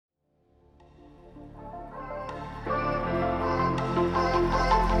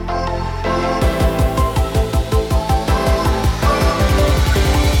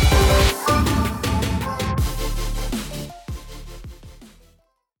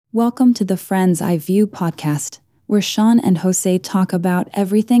Welcome to the Friends I View podcast, where Shaun and Jose talk about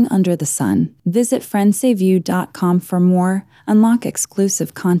everything under the sun. Visit friendsaveview.com for more, unlock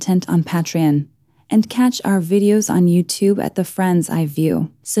exclusive content on Patreon, and catch our videos on YouTube at The Friends I View.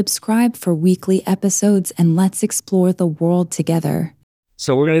 Subscribe for weekly episodes and let's explore the world together.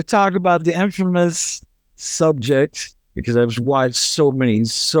 So we're going to talk about the infamous subject, because I've watched so many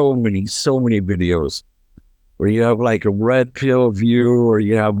videos where you have like a red pill view, or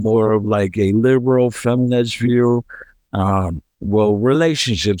you have more of like a liberal feminist view. Well,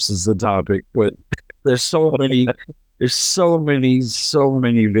 relationships is the topic, but there's so many videos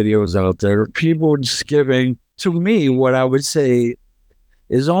out there. People just giving, to me, what I would say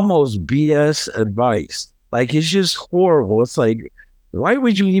is almost BS advice. Like, it's just horrible. It's like, why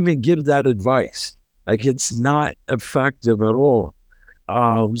would you even give that advice? Like, it's not effective at all.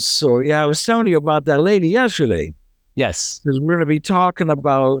 So yeah, I was telling you about that lady yesterday. Yes. Because we're going to be talking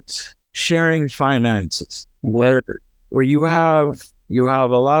about sharing finances, where you have a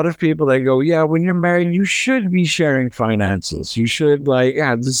lot of people that go, yeah, when you're married, you should be sharing finances. You should like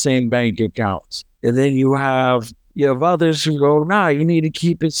have the same bank accounts. And then you have others who go, nah, you need to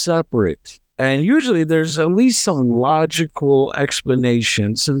keep it separate. And usually there's at least some logical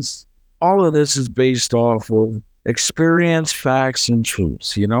explanation, since all of this is based off of experience, facts, and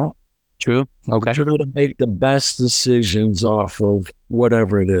truths, True. Okay. Try to make the best decisions off of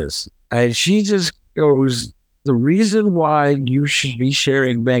whatever it is. And she just goes, the reason why you should be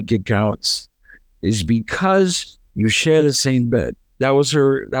sharing bank accounts is because you share the same bed. That was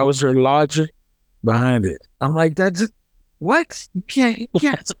her logic behind it. I'm like, that's what? You can't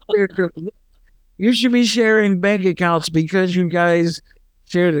you should be sharing bank accounts because you guys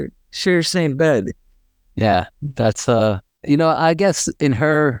share the same bed. Yeah, that's I guess in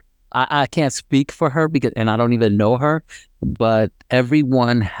her, I can't speak for her and I don't even know her, but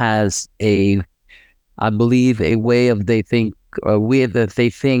everyone has I believe a way that they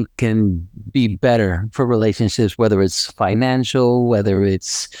think can be better for relationships, whether it's financial, whether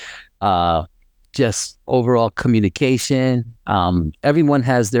it's just overall communication. Everyone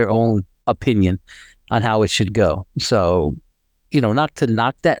has their own opinion on how it should go. So, not to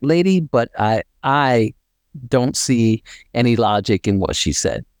knock that lady, but I don't see any logic in what she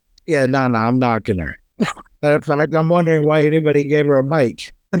said. Yeah, no, I'm knocking her. I'm wondering why anybody gave her a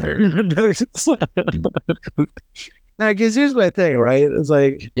mic. Now, because here's my thing, right? It's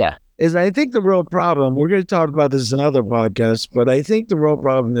like, I think the real problem, we're going to talk about this in other podcasts, but I think the real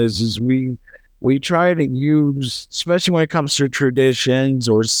problem is we try to use, especially when it comes to traditions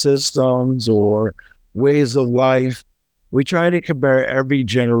or systems or ways of life, we try to compare every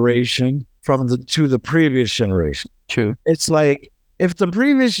generation to the previous generation. True. It's like, if the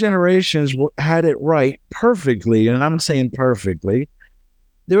previous generations had it right perfectly, and I'm saying perfectly,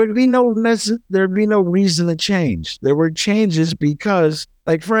 there'd be no reason to change. There were changes because,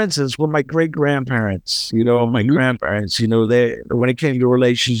 like, for instance, with my great-grandparents, my grandparents, when it came to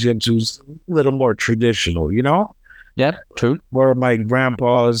relationships, it was a little more traditional, Yeah, true. Where my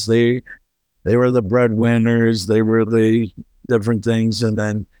grandpas, they were the breadwinners, they were the different things, and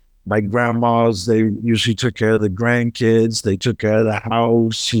then my grandmas, they usually took care of the grandkids, they took care of the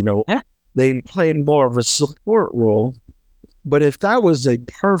house, They played more of a support role. But if that was a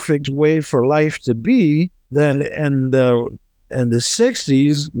perfect way for life to be, then in the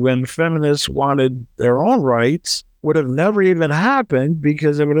 60s, when feminists wanted their own rights, would have never even happened,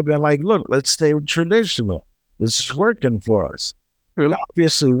 because it would have been like, look, let's stay traditional. This is working for us. It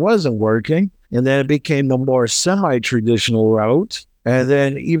obviously wasn't working. And then it became the more semi-traditional route. And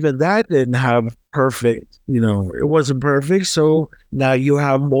then even that didn't have perfect, it wasn't perfect. So now you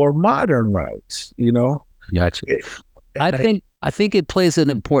have more modern routes, Gotcha. I think it plays an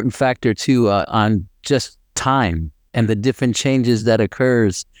important factor too on just time and the different changes that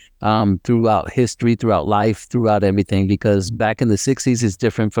occurs throughout history, throughout life, throughout everything. Because back in the 60s is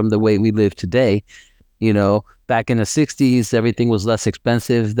different from the way we live today. Back in the 60s, everything was less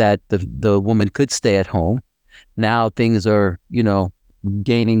expensive, that the woman could stay at home. Now things are,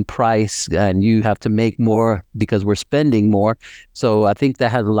 gaining price, and you have to make more because we're spending more. So I think that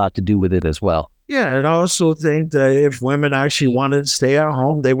has a lot to do with it as well. Yeah, and I also think that if women actually wanted to stay at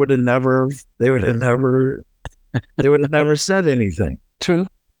home, they would have never said anything. True.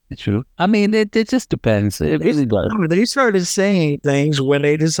 I mean, it just depends. It really does. They started saying things when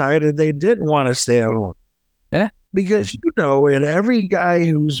they decided they didn't want to stay at home. Yeah. Because, and every guy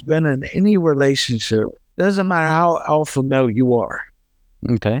who's been in any relationship, doesn't matter how alpha male you are.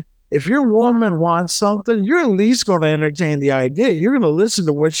 Okay. If your woman wants something, you're at least going to entertain the idea. You're going to listen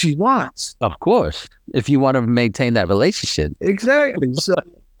to what she wants. Of course. If you want to maintain that relationship. Exactly. So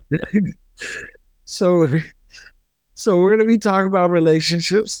So, so we're going to be talking about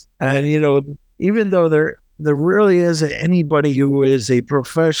relationships, and even though there really isn't anybody who is a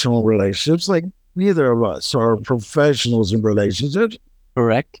professional in relationships, like neither of us are professionals in relationships.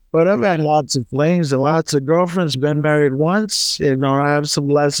 Correct. But I've had lots of flings and lots of girlfriends. Been married once, I have some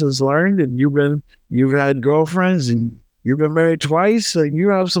lessons learned. And you've had girlfriends, and you've been married twice, so you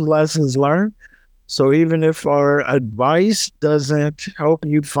have some lessons learned. So even if our advice doesn't help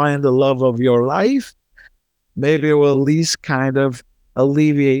you find the love of your life, maybe it will at least kind of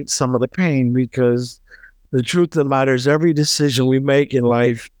alleviate some of the pain, because the truth of the matter is every decision we make in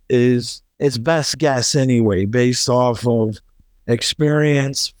life is its best guess anyway, based off of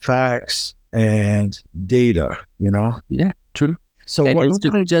experience, facts, and data, Yeah, true. So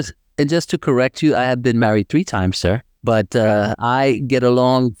And just to correct you, I have been married 3 times, sir. But I get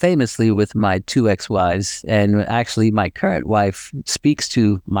along famously with my 2 ex-wives, and actually, my current wife speaks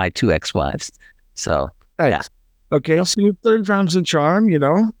to my 2 ex-wives. So, yeah. Okay, so third time's a charm, is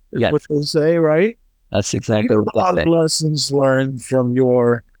what they say, right? That's exactly what a lot of lessons learned from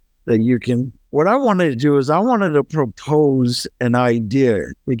that you can. What I wanted to do is I wanted to propose an idea,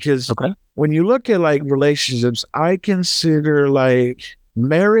 because when you look at like relationships, I consider like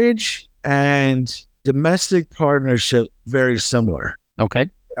marriage and domestic partnership very similar. Okay.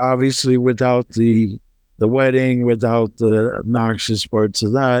 Obviously, without the wedding, without the obnoxious parts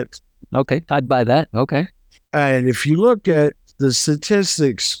of that. Okay, I'd buy that. Okay. And if you look at the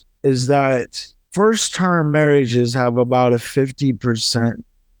statistics, is that first-term marriages have about a 50%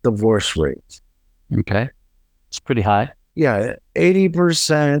 divorce rate. Okay. It's pretty high. Yeah,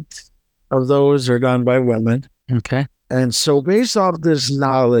 80% of those are done by women. Okay. And so based off this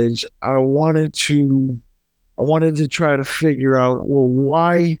knowledge, I wanted to try to figure out,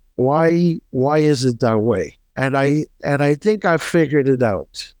 well, why is it that way? And I think I figured it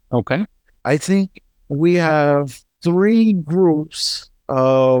out. Okay. I think we have 3 groups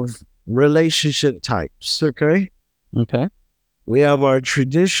of relationship types. Okay. We have our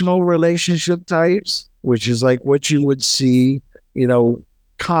traditional relationship types, which is like what you would see,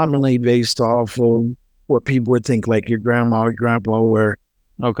 commonly based off of what people would think, like your grandma or grandpa, where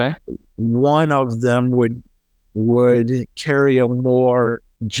one of them would carry a more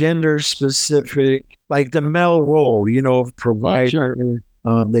gender specific, like the male role, of provider.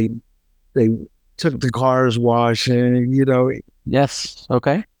 Sure. They took the cars washing, Yes.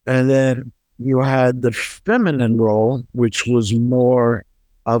 Okay. And then you had the feminine role, which was more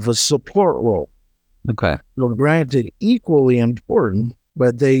of a support role. Okay. So granted, equally important,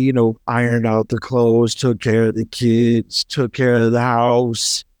 but they, ironed out the clothes, took care of the kids, took care of the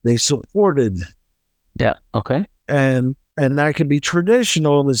house. They supported. Yeah. Okay. And that can be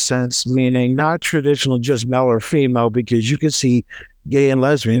traditional in the sense, meaning not traditional just male or female, because you can see gay and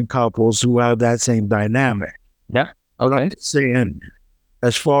lesbian couples who have that same dynamic. Yeah. Okay. I'm saying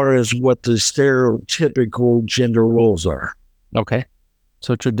as far as what the stereotypical gender roles are. Okay.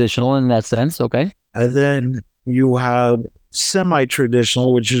 So traditional in that sense. Okay. And then you have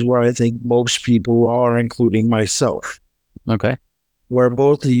semi-traditional, which is where I think most people are, including myself. Okay. Where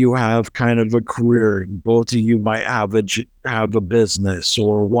both of you have kind of a career. Both of you might have a business,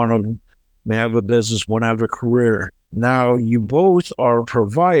 or one of them may have a business, one have a career. Now you both are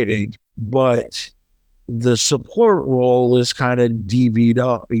providing, but the support role is kind of divvied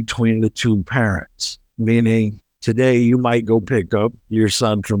up between the 2 parents, meaning today you might go pick up your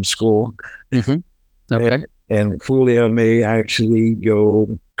son from school. Okay. And Julia may actually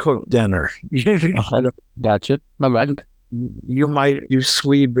go cook dinner. Gotcha. All right. You might do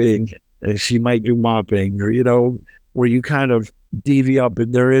sweeping, and she might do mopping, or, where you kind of divvy up,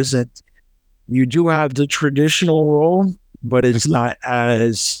 and you do have the traditional role, but it's not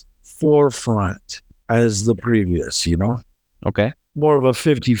as forefront as the previous, Okay. More of a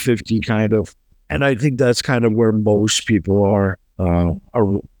 50-50 kind of. And I think that's kind of where most people are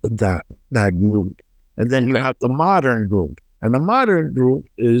that group. And then you have the modern group. And the modern group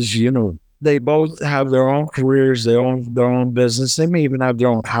is, they both have their own careers, they own their own business. They may even have their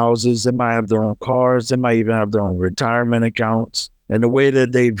own houses. They might have their own cars. They might even have their own retirement accounts. And the way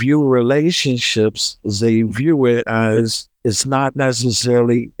that they view relationships is they view it as it's not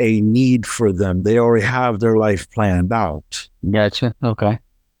necessarily a need for them. They already have their life planned out. Gotcha. Okay.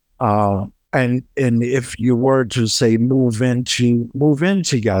 And if you were to say move in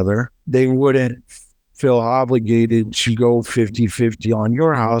together, they wouldn't feel obligated to go 50-50 on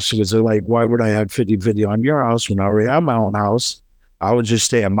your house, because they're like, why would I have 50-50 on your house when I already have my own house? I would just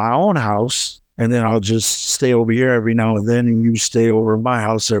stay at my own house, and then I'll just stay over here every now and then, and you stay over at my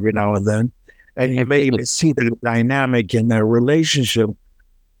house every now and then. And you may even see the dynamic in their relationship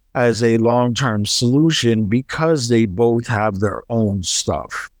as a long-term solution because they both have their own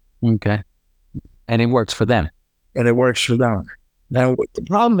stuff. Okay. And it works for them. And it works for them. Now, what the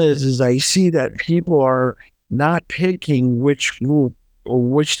problem is I see that people are not picking which group or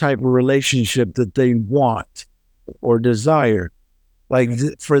which type of relationship that they want or desire. Like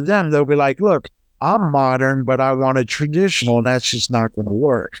for them, they'll be like, look, I'm modern, but I want a traditional, and that's just not going to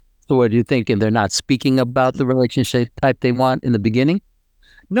work. So what are you thinking? They're not speaking about the relationship type they want in the beginning?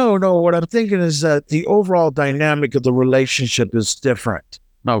 No, what I'm thinking is that the overall dynamic of the relationship is different.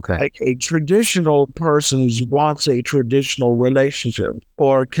 Okay. Like a traditional person who wants a traditional relationship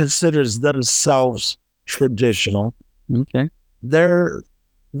or considers themselves traditional, Okay. they're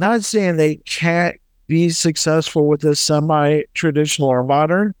not saying they can't be successful with a semi-traditional or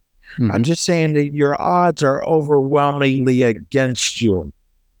modern. I'm just saying that your odds are overwhelmingly against you.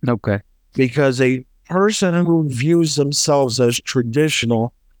 Okay. Because a person who views themselves as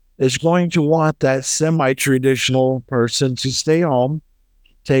traditional is going to want that semi-traditional person to stay home,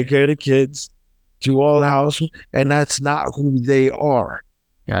 take care of the kids, do all the house, and that's not who they are.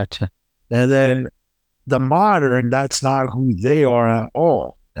 Gotcha. And then the modern, that's not who they are at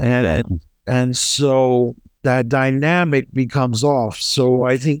all. And so that dynamic becomes off. So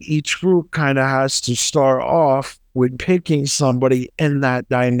I think each group kind of has to start off with picking somebody in that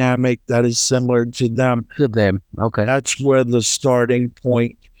dynamic that is similar to them. To them. Okay. That's where the starting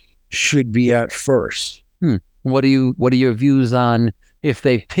point should be at first. What are your views on if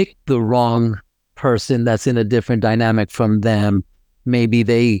they pick the wrong person that's in a different dynamic from them, maybe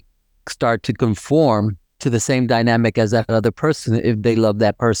they start to conform to the same dynamic as that other person if they love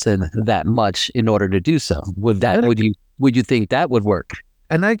that person that much in order to do so? Would you think that would work?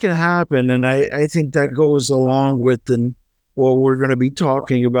 And that can happen. And I think that goes along with what we're going to be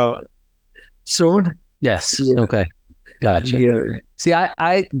talking about soon. Yes. Yeah. Okay. Gotcha. Yeah. See,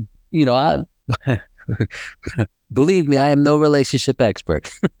 I believe me, I am no relationship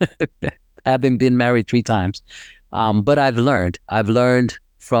expert. Having been married 3 times. But I've learned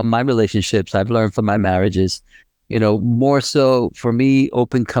from my relationships. I've learned from my marriages, more so for me,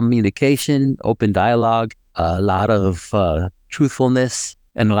 open communication, open dialogue, a lot of truthfulness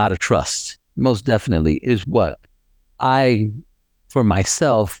and a lot of trust. Most definitely is what I, for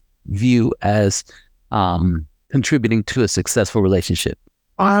myself, view as contributing to a successful relationship.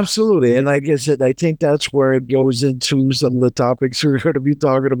 Absolutely. And like I said, I think that's where it goes into some of the topics we're going to be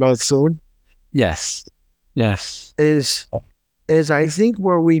talking about soon. Yes. Is I think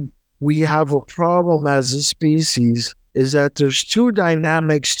where we have a problem as a species is that there's 2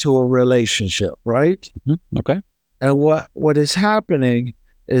 dynamics to a relationship, right? Mm-hmm. Okay. And what is happening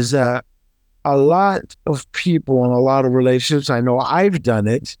is that a lot of people in a lot of relationships, I know I've done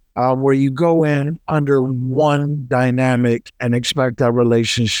it, where you go in under one dynamic and expect that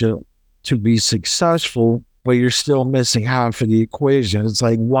relationship to be successful, but you're still missing half of the equation. It's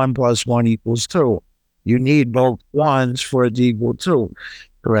like 1 + 1 = 2. You need both ones for it to equal 2.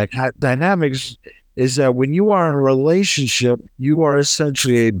 Correct. Dynamics is that when you are in a relationship, you are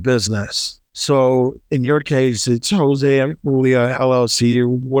essentially a business. So in your case, it's Jose and Julia LLC, or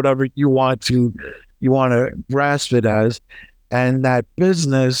whatever you want to grasp it as. And that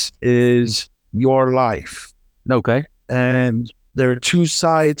business is your life. Okay. And there are 2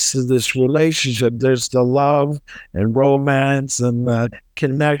 sides to this relationship. There's the love and romance and the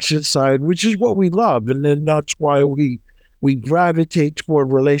connection side, which is what we love. And then that's why we gravitate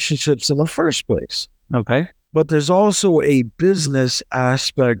toward relationships in the first place. Okay. But there's also a business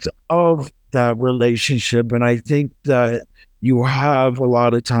aspect of that relationship. And I think that you have a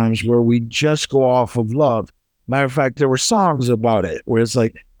lot of times where we just go off of love. Matter of fact, there were songs about it where it's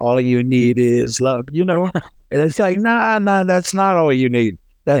like, all you need is love, And it's like, nah, that's not all you need.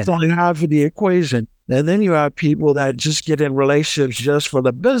 That's only half of the equation. And then you have people that just get in relationships just for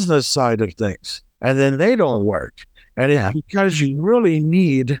the business side of things. And then they don't work. And it's because you really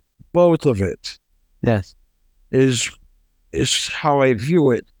need both of it. Yes. Is how I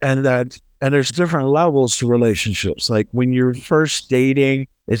view it. And there's different levels to relationships. Like when you're first dating,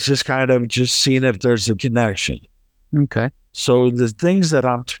 it's just kind of just seeing if there's a connection. Okay. So the things that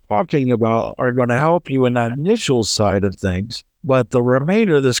I'm talking about are going to help you in that initial side of things. But the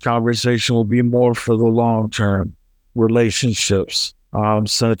remainder of this conversation will be more for the long-term relationships,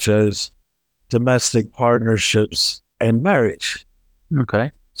 such as domestic partnerships and marriage.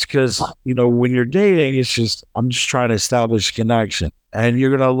 Okay. It's because, when you're dating, it's just, I'm just trying to establish connection. And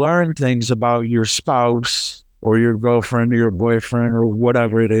you're going to learn things about your spouse or your girlfriend or your boyfriend or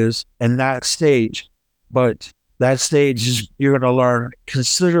whatever it is in that stage. But that stage is, you're going to learn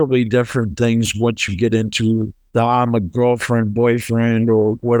considerably different things once you get into the I'm a girlfriend, boyfriend,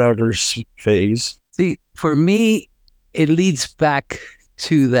 or whatever phase. See, for me, it leads back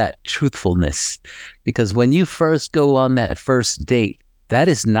to that truthfulness, because when you first go on that first date, that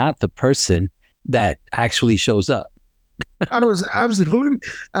is not the person that actually shows up. I was absolutely.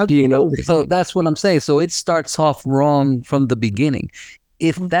 So that's what I'm saying. So it starts off wrong from the beginning.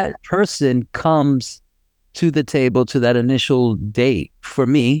 If that person comes to the table, to that initial date, for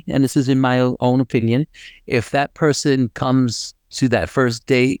me, and this is in my own opinion, if that person comes to that first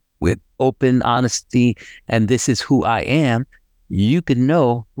date with open honesty and this is who I am, you can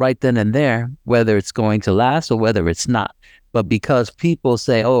know right then and there whether it's going to last or whether it's not. But because people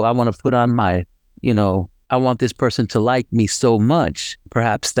say, oh, I want to put on my, I want this person to like me so much,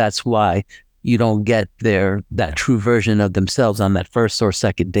 perhaps that's why you don't get that true version of themselves on that first or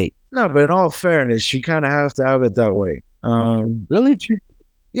second date. No, but in all fairness, you kind of have to have it that way. Really?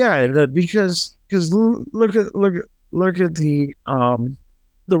 Yeah, because look at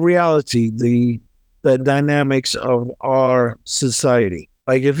the reality, the dynamics of our society.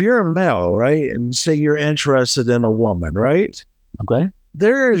 Like if you're a male, right, and say you're interested in a woman, right? Okay.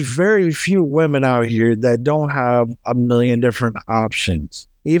 There's very few women out here that don't have a million different options,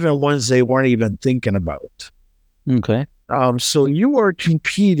 even ones they weren't even thinking about. Okay. So you are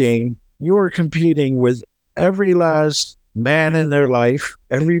competing with every last man in their life,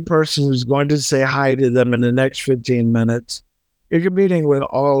 every person who's going to say hi to them in the next 15 minutes. You're competing with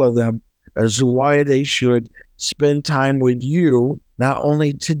all of them as to why they should spend time with you, not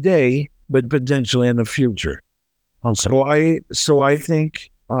only today, but potentially in the future. Okay. So I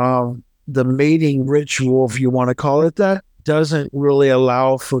think the mating ritual, if you want to call it that, doesn't really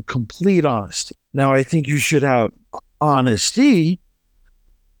allow for complete honesty. Now, I think you should have honesty,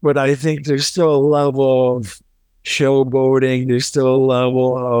 but I think there's still a level of showboating. There's still a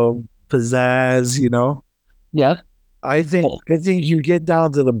level of pizzazz, Yeah. I think you get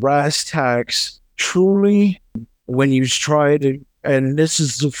down to the brass tacks truly when you try to, and this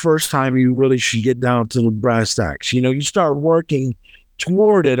is the first time you really should get down to the brass tacks. You start working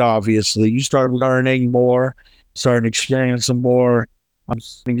toward it, obviously. You start learning more, start experiencing more,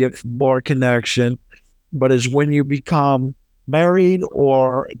 and get more connection. But it's when you become married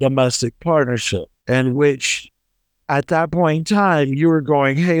or domestic partnership, in which at that point in time, you were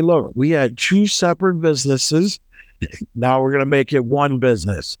going, hey, look, we had two separate businesses. Now we're going to make it one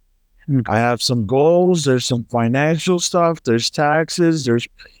business. I have some goals. There's some financial stuff. There's taxes. There's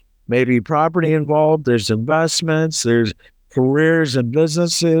maybe property involved. There's investments. There's careers and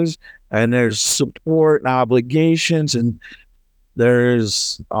businesses. And there's support and obligations. And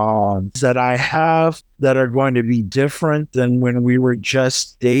there's that I have that are going to be different than when we were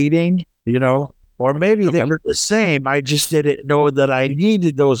just dating, or maybe they were the same. I just didn't know that I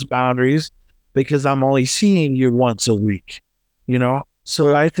needed those boundaries because I'm only seeing you once a week,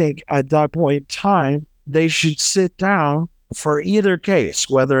 So I think at that point in time, they should sit down for either case,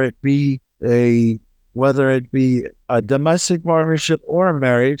 whether it be a domestic partnership or a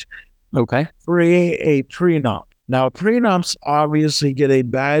marriage. Okay. Create a prenup. Now, prenups obviously get a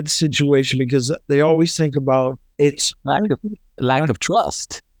bad situation because they always think about it's lack of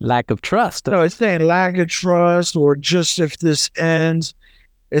trust. Lack of trust. No, it's saying lack of trust, or just if this ends.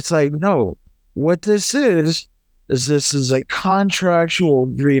 It's like, no, what this is this is a contractual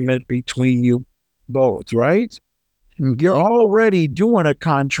agreement between you both, right? You're already doing a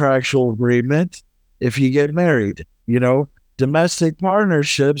contractual agreement if you get married. Domestic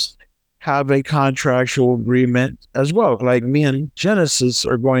partnerships have a contractual agreement as well. Like me and Genesis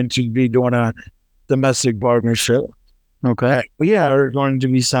are going to be doing a domestic partnership. Okay. We are going to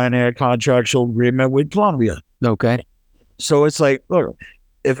be signing a contractual agreement with Columbia. Okay. So it's like, look,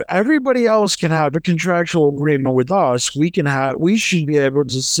 if everybody else can have a contractual agreement with us, we should be able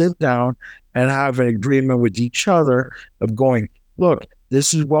to sit down and have an agreement with each other of going, look,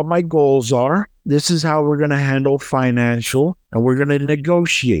 this is what my goals are. This is how we're going to handle financial, and we're going to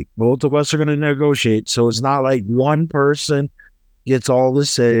negotiate. Both of us are going to negotiate. So it's not like one person gets all the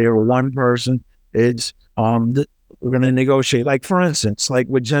say or one person. It's we're going to negotiate. Like, for instance, like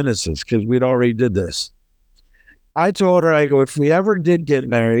with Genesis, because we'd already did this. I told her, I go, if we ever did get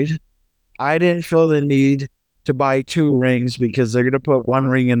married, I didn't feel the need to buy two rings because they're going to put one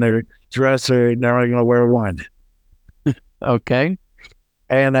ring in their dresser and they're only going to wear one. Okay.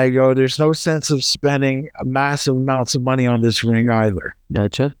 And I go, there's no sense of spending massive amounts of money on this ring either.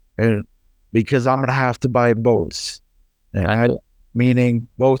 Gotcha. And because I'm going to have to buy both. Meaning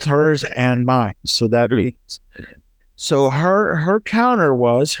both hers and mine. So that means, so her counter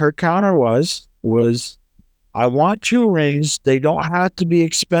was, I want two rings. They don't have to be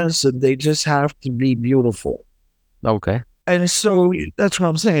expensive. They just have to be beautiful. Okay. And so that's what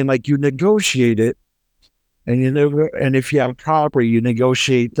I'm saying. Like you negotiate it, and and if you have property, you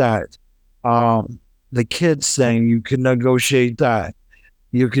negotiate that. The kids thing, you can negotiate that.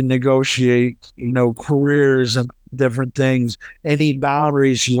 You can negotiate, careers and different things, any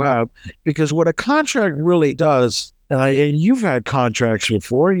boundaries you have, because what a contract really does. And you've had contracts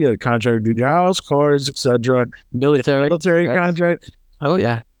before. You had a contract with your house, cars, etc. Military Right. contract. Oh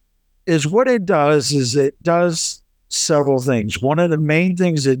yeah. Is what it does is it does several things. One of the main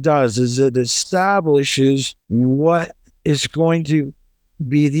things it does is it establishes what is going to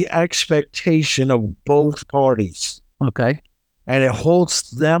be the expectation of both parties. Okay. And it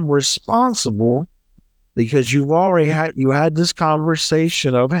holds them responsible because you had this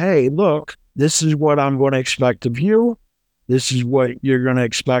conversation of, hey, look, this is what I'm going to expect of you. This is what you're going to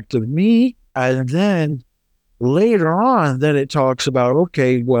expect of me. And then later on, then it talks about,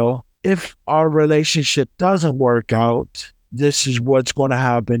 okay, well, if our relationship doesn't work out, this is what's going to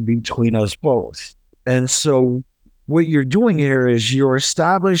happen between us both. And so what you're doing here is you're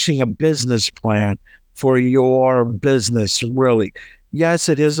establishing a business plan for your business, really. Yes,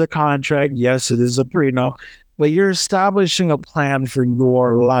 it is a contract. Yes, it is a prenup, but you're establishing a plan for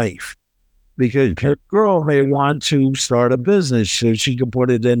your life because your girl may want to start a business so she can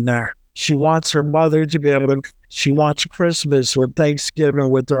put it in there. She wants her mother to be able to, she wants Christmas or Thanksgiving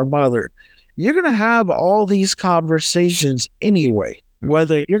with her mother. You're going to have all these conversations anyway,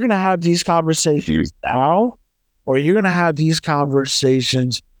 whether you're going to have these conversations now or you're going to have these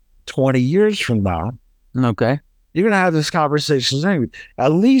conversations 20 years from now. Okay. You're going to have these conversations anyway.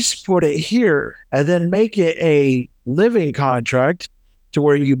 At least put it here and then make it a living contract to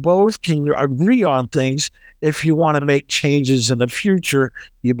where you both can agree on things. If you want to make changes in the future,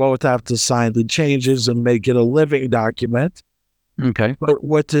 you both have to sign the changes and make it a living document. Okay. But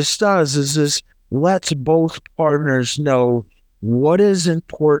what this does is this lets both partners know what is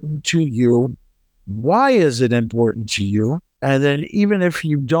important to you, why is it important to you, and then even if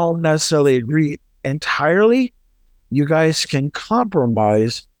you don't necessarily agree entirely, you guys can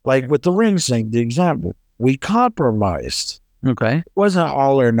compromise, like with the rings thing, the example. We compromised. Okay. It wasn't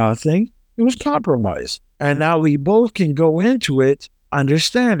all or nothing. It was compromise. And now we both can go into it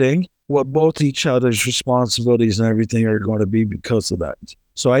understanding what both each other's responsibilities and everything are going to be because of that.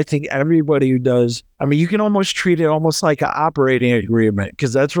 So I think everybody who does, I mean, you can almost treat it almost like an operating agreement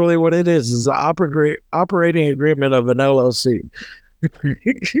because that's really what it is an operating agreement of an LLC.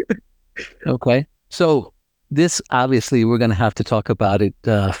 Okay. So this obviously we're going to have to talk about it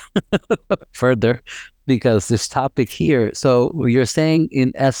further because this topic here. So you're saying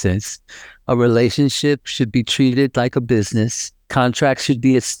in essence, a relationship should be treated like a business. Contracts should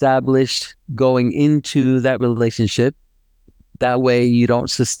be established going into that relationship. That way you don't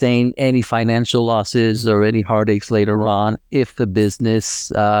sustain any financial losses or any heartaches later on if the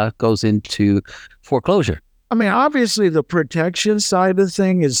business goes into foreclosure. I mean, obviously the protection side of the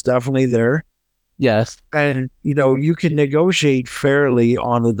thing is definitely there. Yes. And, you can negotiate fairly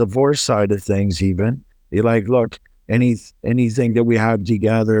on the divorce side of things even. You're like, look, anything that we have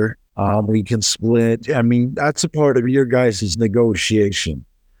together, we can split. I mean, that's a part of your guys' negotiation.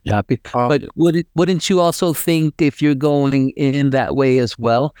 Yeah, but wouldn't you also think if you're going in that way as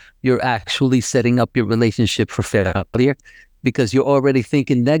well, you're actually setting up your relationship for failure because you're already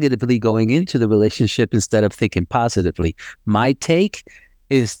thinking negatively going into the relationship instead of thinking positively. My take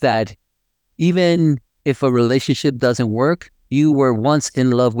is that even if a relationship doesn't work, you were once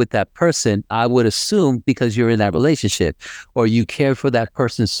in love with that person, I would assume because you're in that relationship, or you cared for that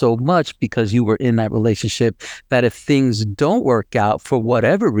person so much because you were in that relationship that if things don't work out for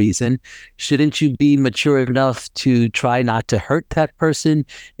whatever reason, shouldn't you be mature enough to try not to hurt that person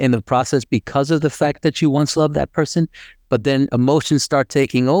in the process because of the fact that you once loved that person? But then emotions start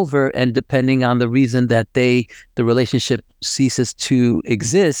taking over, and depending on the reason that the relationship ceases to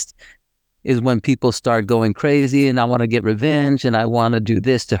exist, is when people start going crazy and I want to get revenge and I want to do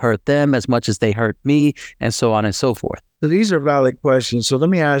this to hurt them as much as they hurt me and so on and so forth. So these are valid questions. So let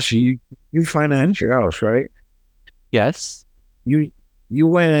me ask you, you financed your house, right? Yes. You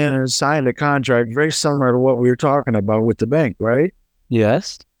went in and signed a contract very similar to what we were talking about with the bank, right?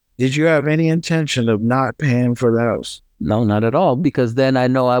 Yes. Did you have any intention of not paying for the house? No, not at all, because then I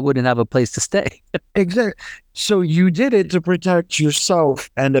know I wouldn't have a place to stay. Exactly. So you did it to protect yourself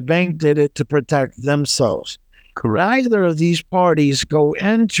and the bank did it to protect themselves. Correct. Neither of these parties go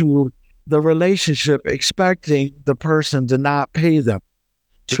into the relationship expecting the person to not pay them.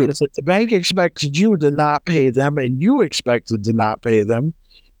 True. Because if the bank expected you to not pay them and you expected to not pay them,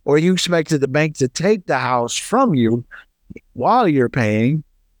 or you expected the bank to take the house from you while you're paying,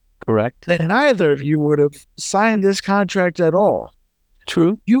 Correct. then neither of you would have signed this contract at all.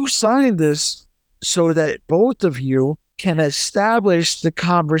 True. You signed this so that both of you can establish the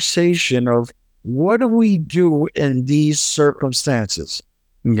conversation of what do we do in these circumstances?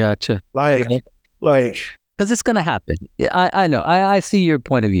 Gotcha. Like, Because it's going to happen. Yeah, I know. I see your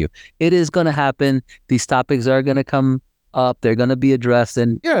point of view. It is going to happen. These topics are going to come up. They're going to be addressed.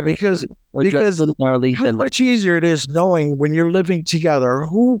 And yeah, because early, how much easier it is knowing when you're living together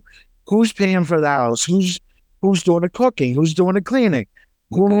who's paying for the house, who's doing the cooking, who's doing the cleaning,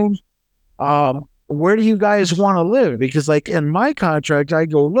 where do you guys want to live? Because like in my contract, I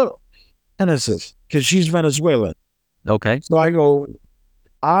go, look, and this is because she's Venezuelan. Okay. So I go,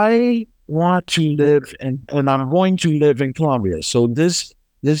 I want to live and I'm going to live in Colombia. So this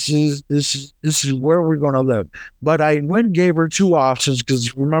is where we're going to live. But I went and gave her two options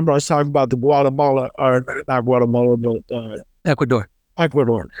because remember I was talking about the Guatemala or not Guatemala, but Ecuador.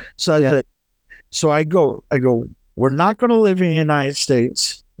 So I go, we're not going to live in the United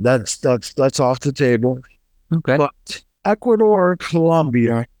States. That's off the table. Okay. But Ecuador or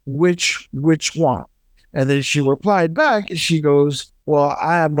Colombia, which one? And then she replied back and she goes, well,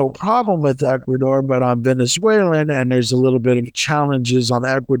 I have no problem with Ecuador, but I'm Venezuelan and there's a little bit of challenges on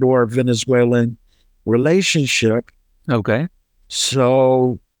Ecuador-Venezuelan relationship. Okay.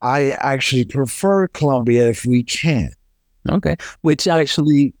 So I actually prefer Colombia if we can. Okay. Which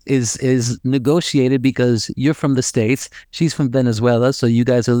actually is negotiated because you're from the States, she's from Venezuela, so you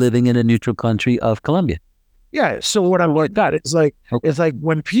guys are living in a neutral country of Colombia. Yeah. So what I like that it's like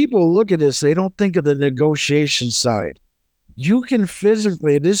when people look at this, they don't think of the negotiation side. You can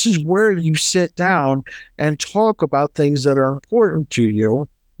physically, this is where you sit down and talk about things that are important to you.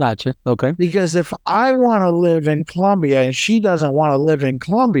 Gotcha. Okay. Because if I want to live in Colombia and she doesn't want to live in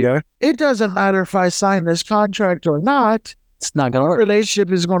Colombia, it doesn't matter if I sign this contract or not. It's not going to work. The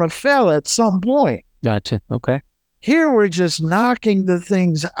relationship is going to fail at some point. Gotcha. Okay. Here we're just knocking the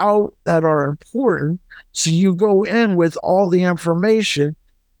things out that are important. So you go in with all the information.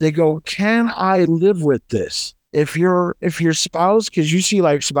 They go, can I live with this? If your spouse, because you see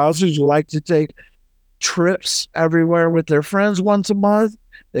like spouses who like to take trips everywhere with their friends once a month.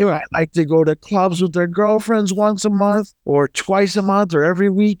 They might like to go to clubs with their girlfriends once a month or twice a month or every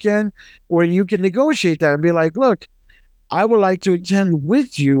weekend, where you can negotiate that and be like, look, I would like to attend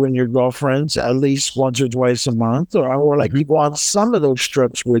with you and your girlfriends at least once or twice a month, or I would like to go on some of those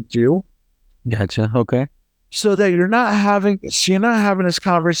trips with you. Gotcha. Okay. So that you're not having this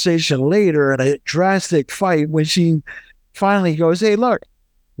conversation later in a drastic fight when she finally goes, hey, look,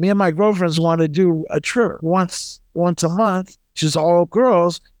 me and my girlfriends want to do a trip once a month, just all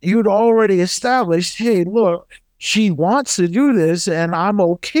girls. You'd already established, hey, look, she wants to do this and I'm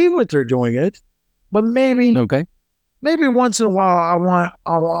okay with her doing it, but maybe once in a while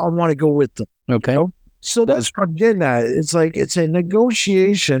I want to go with them. Okay. You know? So that's what I'm getting at. It's like it's a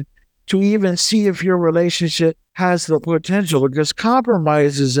negotiation to even see if your relationship has the potential, because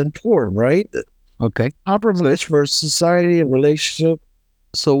compromise is important, right? Okay. Compromise for society and relationship.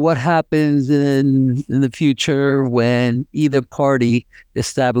 So what happens in the future when either party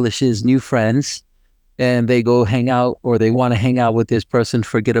establishes new friends and they go hang out, or they want to hang out with this person,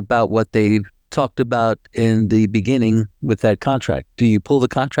 forget about what they talked about in the beginning with that contract? Do you pull the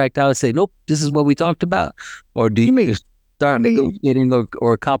contract out and say, nope, this is what we talked about? Or do you start negotiating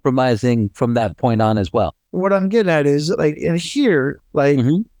or compromising from that point on as well? What I'm getting at is, like, in here, like,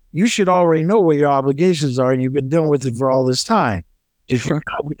 you should already know what your obligations are, and you've been dealing with it for all this time. Sure.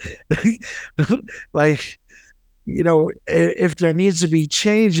 Like, you know, if there needs to be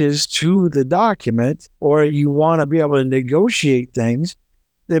changes to the document, or you want to be able to negotiate things,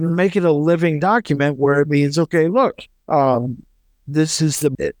 then make it a living document where it means, okay, look, this is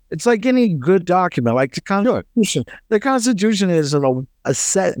it's like any good document, like the Constitution. The Constitution isn't a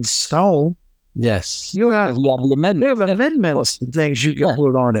set in stone. Yes. You have amendments and things you can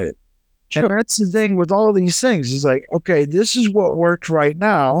put on it. Sure. And that's the thing with all these things. It's like, okay, this is what worked right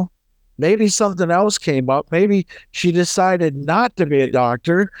now. Maybe something else came up. Maybe she decided not to be a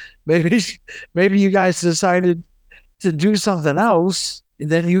doctor. Maybe you guys decided to do something else. And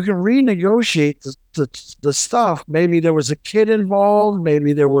then you can renegotiate the stuff. Maybe there was a kid involved.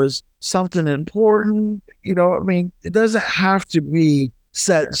 Maybe there was something important. You know, I mean, it doesn't have to be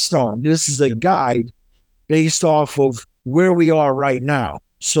set in stone. This is a guide based off of where we are right now.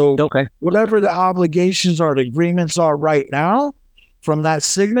 So whatever the obligations or the agreements are right now from that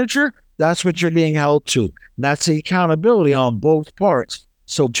signature, that's what you're being held to. And that's the accountability on both parts.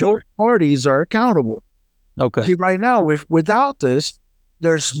 So both parties are accountable. Okay. See, right now, without this,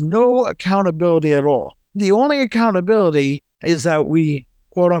 there's no accountability at all. The only accountability is that we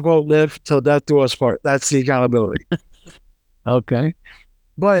quote unquote live till death do us part. That's the accountability. Okay.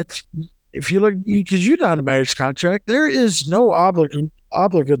 But if you look, because you're not a marriage contract, there is no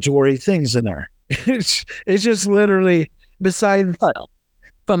obligatory things in there. It's just literally besides.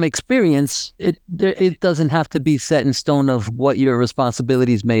 From experience, it doesn't have to be set in stone of what your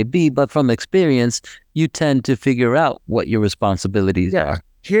responsibilities may be, but from experience, you tend to figure out what your responsibilities are.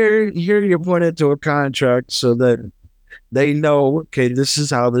 Here you put into a contract so that they know, okay, this is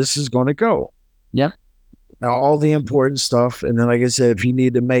how this is going to go. Yeah. Now, all the important stuff. And then, like I said, if you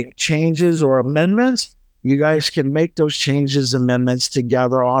need to make changes or amendments, you guys can make those changes, amendments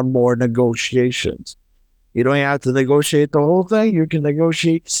together on more negotiations. You don't have to negotiate the whole thing. You can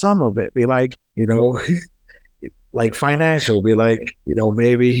negotiate some of it. Be like, like financial. Be like,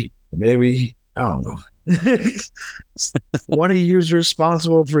 maybe, I don't know. One of you is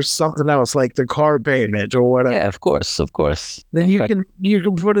responsible for something else, like the car payment or whatever. Yeah, of course. Then you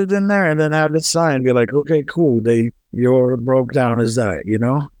can put it in there and then have it signed. Be like, okay, cool. You're broke down as that,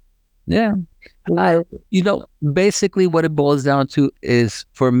 Yeah. Basically what it boils down to is,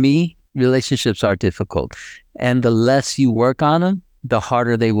 for me, relationships are difficult. And the less you work on them, the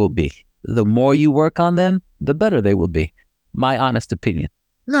harder they will be. The more you work on them, the better they will be. My honest opinion.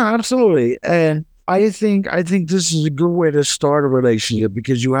 No, absolutely. And I think this is a good way to start a relationship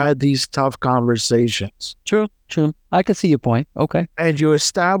because you had these tough conversations. True. I can see your point. Okay. And you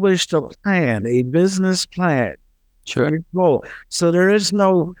established a plan, a business plan. Sure. Goal. So there's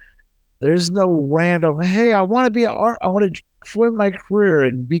no random, hey, I want to quit my career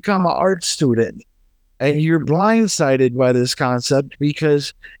and become an art student. And you're blindsided by this concept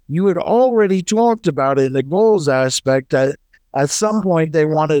because you had already talked about it in the goals aspect that at some point they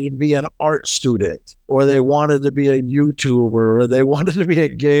wanted to be an art student, or they wanted to be a YouTuber, or they wanted to be a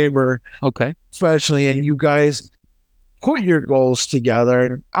gamer. Okay. Especially, and you guys put your goals together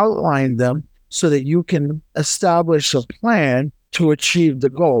and outline them so that you can establish a plan to achieve the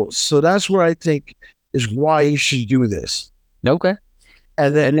goals. So that's where I think is why you should do this. Okay.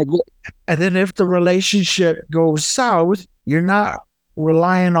 And then if the relationship goes south, you're not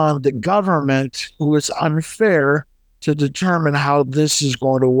relying on the government, who is unfair, to determine how this is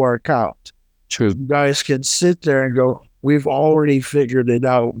going to work out. True. You guys can sit there and go, we've already figured it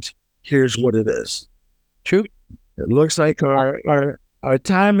out. Here's what it is. True. It looks like our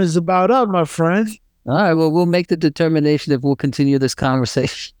time is about up, my friend. All right. Well, we'll make the determination if we'll continue this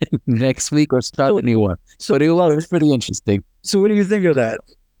conversation next week or start a new one. So it was pretty interesting. So what do you think of that?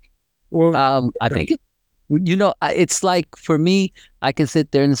 Well, I think, it's like, for me, I can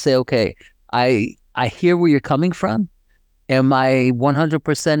sit there and say, okay, I hear where you're coming from. Am I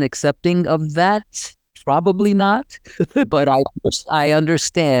 100% accepting of that? Probably not. But I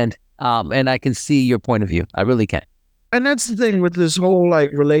understand, and I can see your point of view. I really can. And that's the thing with this whole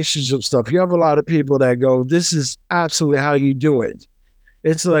relationship stuff. You have a lot of people that go, this is absolutely how you do it.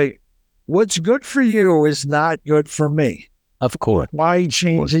 It's like, what's good for you is not good for me. Of course. Why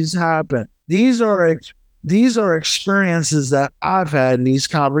changes happen? These are experiences that I've had in these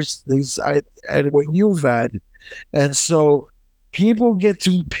conversations and what you've had. And so people get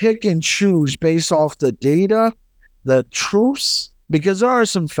to pick and choose based off the data, the truths, because there are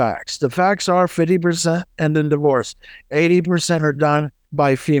some facts. The facts are 50% end in divorce. 80% are done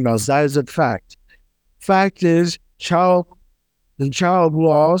by females. That is a fact. Fact is, the child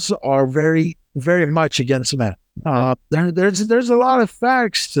laws are very, very much against men. There's a lot of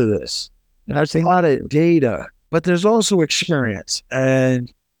facts to this. There's a lot of data, but there's also experience.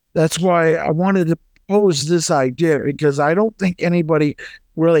 And that's why I wanted to pose this idea, because I don't think anybody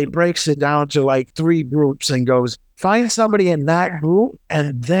really breaks it down to 3 groups and goes, find somebody in that group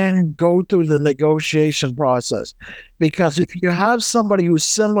and then go through the negotiation process. Because if you have somebody who's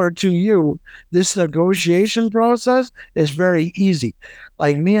similar to you, this negotiation process is very easy.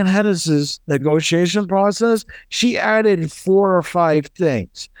 Like me and Hedis's negotiation process, she added 4 or 5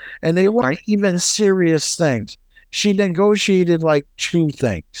 things, and they weren't even serious things. She negotiated 2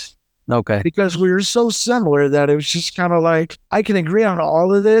 things. Okay. Because we were so similar that it was just kind of like, I can agree on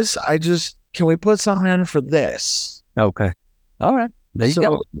all of this. Can we put something in for this? Okay. All right. There you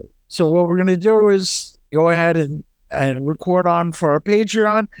go. So what we're going to do is go ahead and record on for our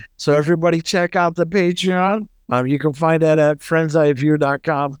Patreon. So everybody check out the Patreon. You can find that at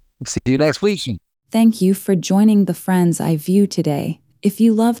friendseiview.com. See you next week. Thank you for joining the Friends I View today. If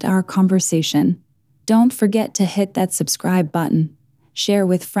you loved our conversation, don't forget to hit that subscribe button, share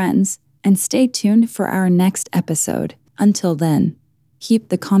with friends, and stay tuned for our next episode. Until then, keep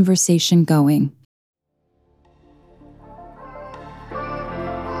the conversation going.